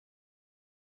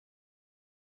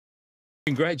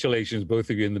Congratulations, both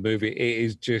of you, in the movie. It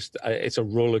is just, it's a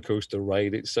roller coaster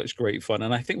ride. It's such great fun.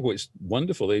 And I think what's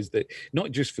wonderful is that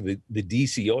not just for the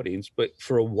DC audience, but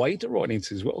for a wider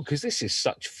audience as well, because this is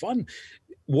such fun.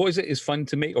 Was it as fun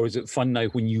to make, or is it fun now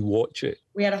when you watch it?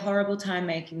 We had a horrible time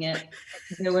making it.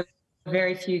 There were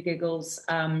very few giggles,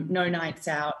 no nights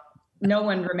out. No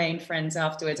one remained friends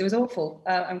afterwards. It was awful.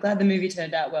 I'm glad the movie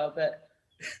turned out well, but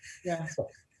yeah.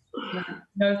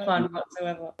 No fun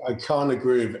whatsoever. I can't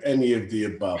agree with any of the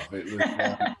above.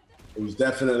 It was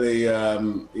definitely,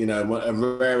 you know, a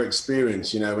rare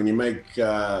experience. You know, when you make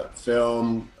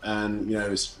film, and you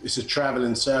know, it's a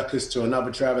traveling circus to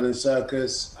another traveling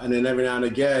circus, and then every now and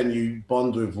again you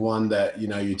bond with one that you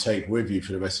know you take with you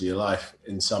for the rest of your life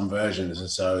in some versions. And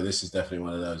so this is definitely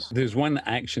one of those. There's one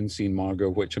action scene, Margot,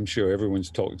 which I'm sure everyone's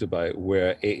talked about,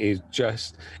 where it is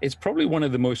just, it's probably one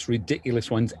of the most ridiculous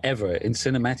ones ever in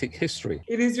cinematic history.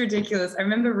 It is ridiculous. I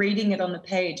remember reading it on the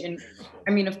page, and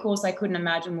I mean, of course, I couldn't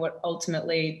imagine what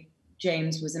ultimately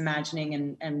James was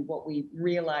imagining and what we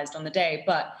realized on the day.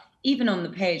 But even on the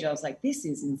page, I was like, this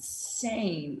is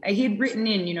insane. He had written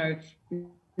in, you know,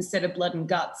 instead of blood and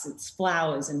guts, it's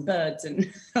flowers and birds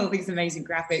and all these amazing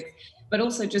graphics. But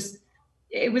also just,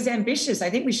 it was ambitious.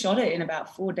 I think we shot it in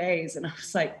about 4 days. And I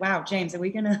was like, wow, James, are we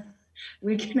gonna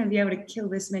be able to kill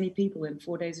this many people in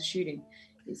 4 days of shooting?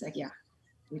 He's like, yeah,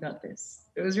 we got this.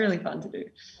 It was really fun to do.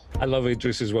 I love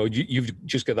Idris as well. You've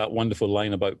just got that wonderful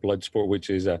line about Bloodsport, which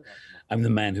is, I'm the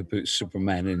man who puts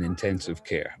Superman in intensive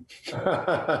care.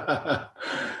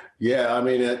 Yeah, I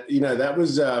mean, you know, that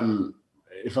was,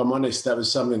 if I'm honest, that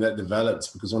was something that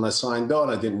developed, because when I signed on,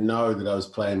 I didn't know that I was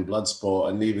playing Bloodsport,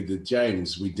 and neither did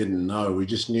James. We didn't know. We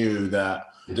just knew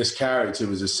that this character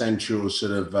was a central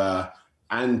sort of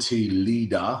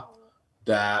anti-leader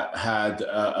that had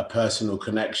a personal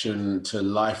connection to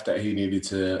life that he needed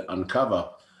to uncover.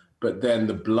 But then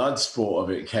the blood sport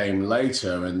of it came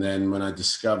later. And then when I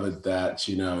discovered that,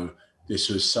 you know, this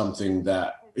was something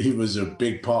that he was a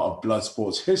big part of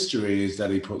Bloodsport's history, is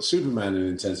that he put Superman in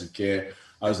intensive care,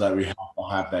 I was like, we have to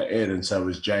have that in. And so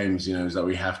was James, you know, it was like,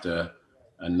 we have to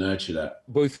and nurture that.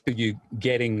 Both of you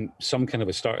getting some kind of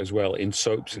a start as well in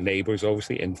soaps, Neighbours,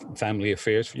 obviously, and Family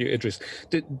Affairs for you, Idris.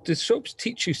 Do soaps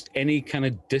teach you any kind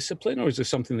of discipline, or is there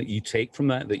something that you take from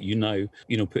that you now,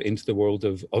 you know, put into the world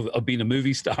of being a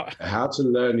movie star? How to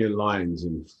learn your lines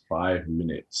in 5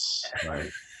 minutes,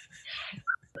 right?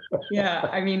 Yeah,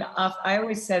 I mean, I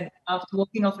always said after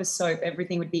walking off a soap,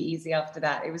 everything would be easy after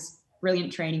that. It was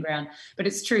brilliant training ground. But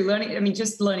it's true,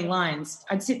 just learning lines.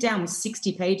 I'd sit down with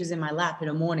 60 pages in my lap in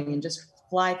a morning and just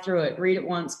fly through it, read it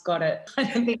once, got it. I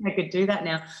don't think I could do that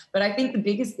now. But I think the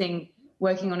biggest thing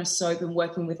working on a soap and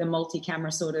working with a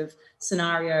multi-camera sort of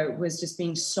scenario was just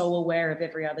being so aware of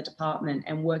every other department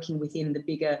and working within the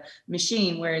bigger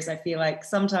machine. Whereas I feel like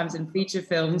sometimes in feature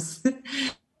films,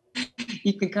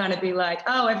 you can kind of be like,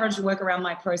 oh, everyone should work around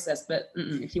my process. But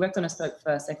if you worked on a soap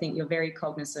first, I think you're very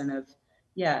cognizant of,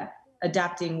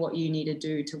 adapting what you need to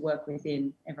do to work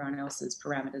within everyone else's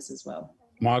parameters as well.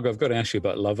 Margot, I've got to ask you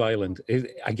about Love Island.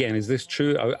 Is this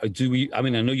true? I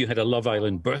know you had a Love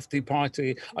Island birthday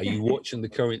party. Are you watching the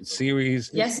current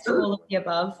series? Yes, to all of the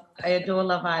above. I adore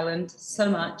Love Island so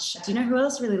much. Do you know who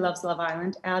else really loves Love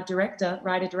Island? Our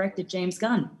writer-director, James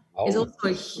Gunn, is also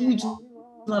a huge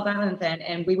Love Island fan,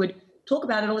 and we would talk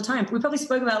about it all the time. We probably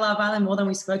spoke about Love Island more than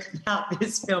we spoke about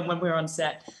this film when we were on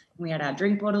set. We had our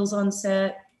drink bottles on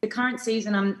set. The current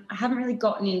season, I haven't really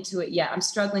gotten into it yet. I'm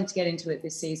struggling to get into it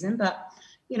this season, but,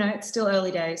 you know, it's still early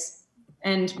days.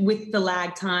 And with the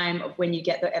lag time of when you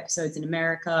get the episodes in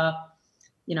America,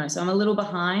 you know, so I'm a little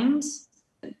behind,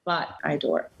 but I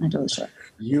adore it. I adore the show.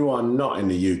 You are not in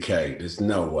the UK. There's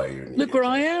no way you're in the Look UK. where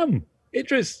I am,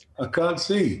 Idris. I can't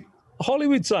see. A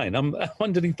Hollywood sign. I'm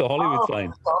underneath the Hollywood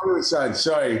sign. Hollywood sign.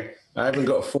 Sorry, I haven't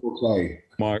got a 4K.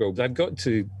 Margot, I've got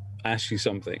to ask you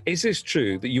something. Is this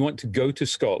true that you want to go to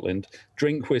Scotland,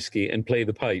 drink whiskey and play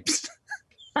the pipes?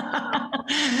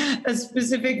 A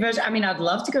specific version. I mean, I'd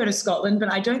love to go to Scotland,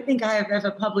 but I don't think I have ever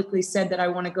publicly said that I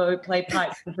want to go play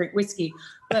pipes and drink whiskey.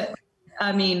 But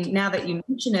I mean, now that you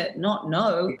mention it,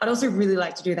 no. I'd also really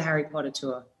like to do the Harry Potter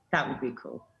tour. That would be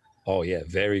cool. Oh, yeah,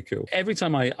 very cool. Every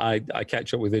time I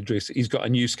catch up with Idris, he's got a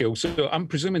new skill. So I'm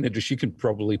presuming, Idris, you can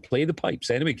probably play the pipes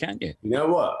anyway, can't you? You know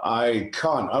what? I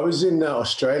can't. I was in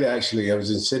Australia, actually. I was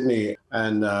in Sydney,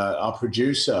 and our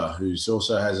producer, who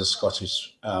also has a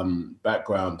Scottish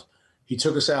background, he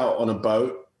took us out on a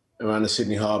boat around the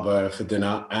Sydney Harbour for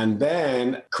dinner and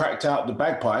then cracked out the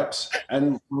bagpipes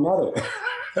and went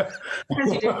at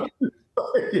it.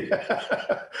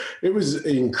 Yeah. It was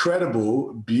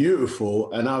incredible,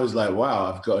 beautiful, and I was like,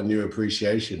 wow, I've got a new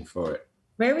appreciation for it.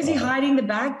 Where was he hiding the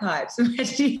bagpipes? Where did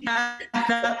he have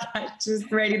that like,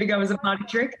 just ready to go as a party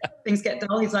trick? Things get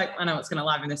dull. He's like, I know what's going to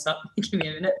liven this up. Give me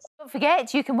a minute. Don't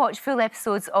forget, you can watch full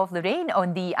episodes of Lorraine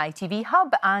on the ITV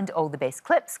Hub and all the best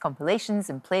clips,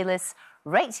 compilations and playlists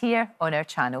right here on our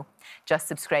channel. Just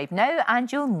subscribe now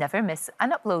and you'll never miss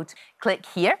an upload. Click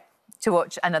here to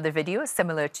watch another video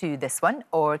similar to this one,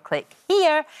 or click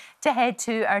here to head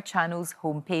to our channel's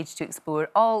homepage to explore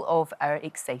all of our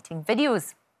exciting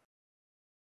videos.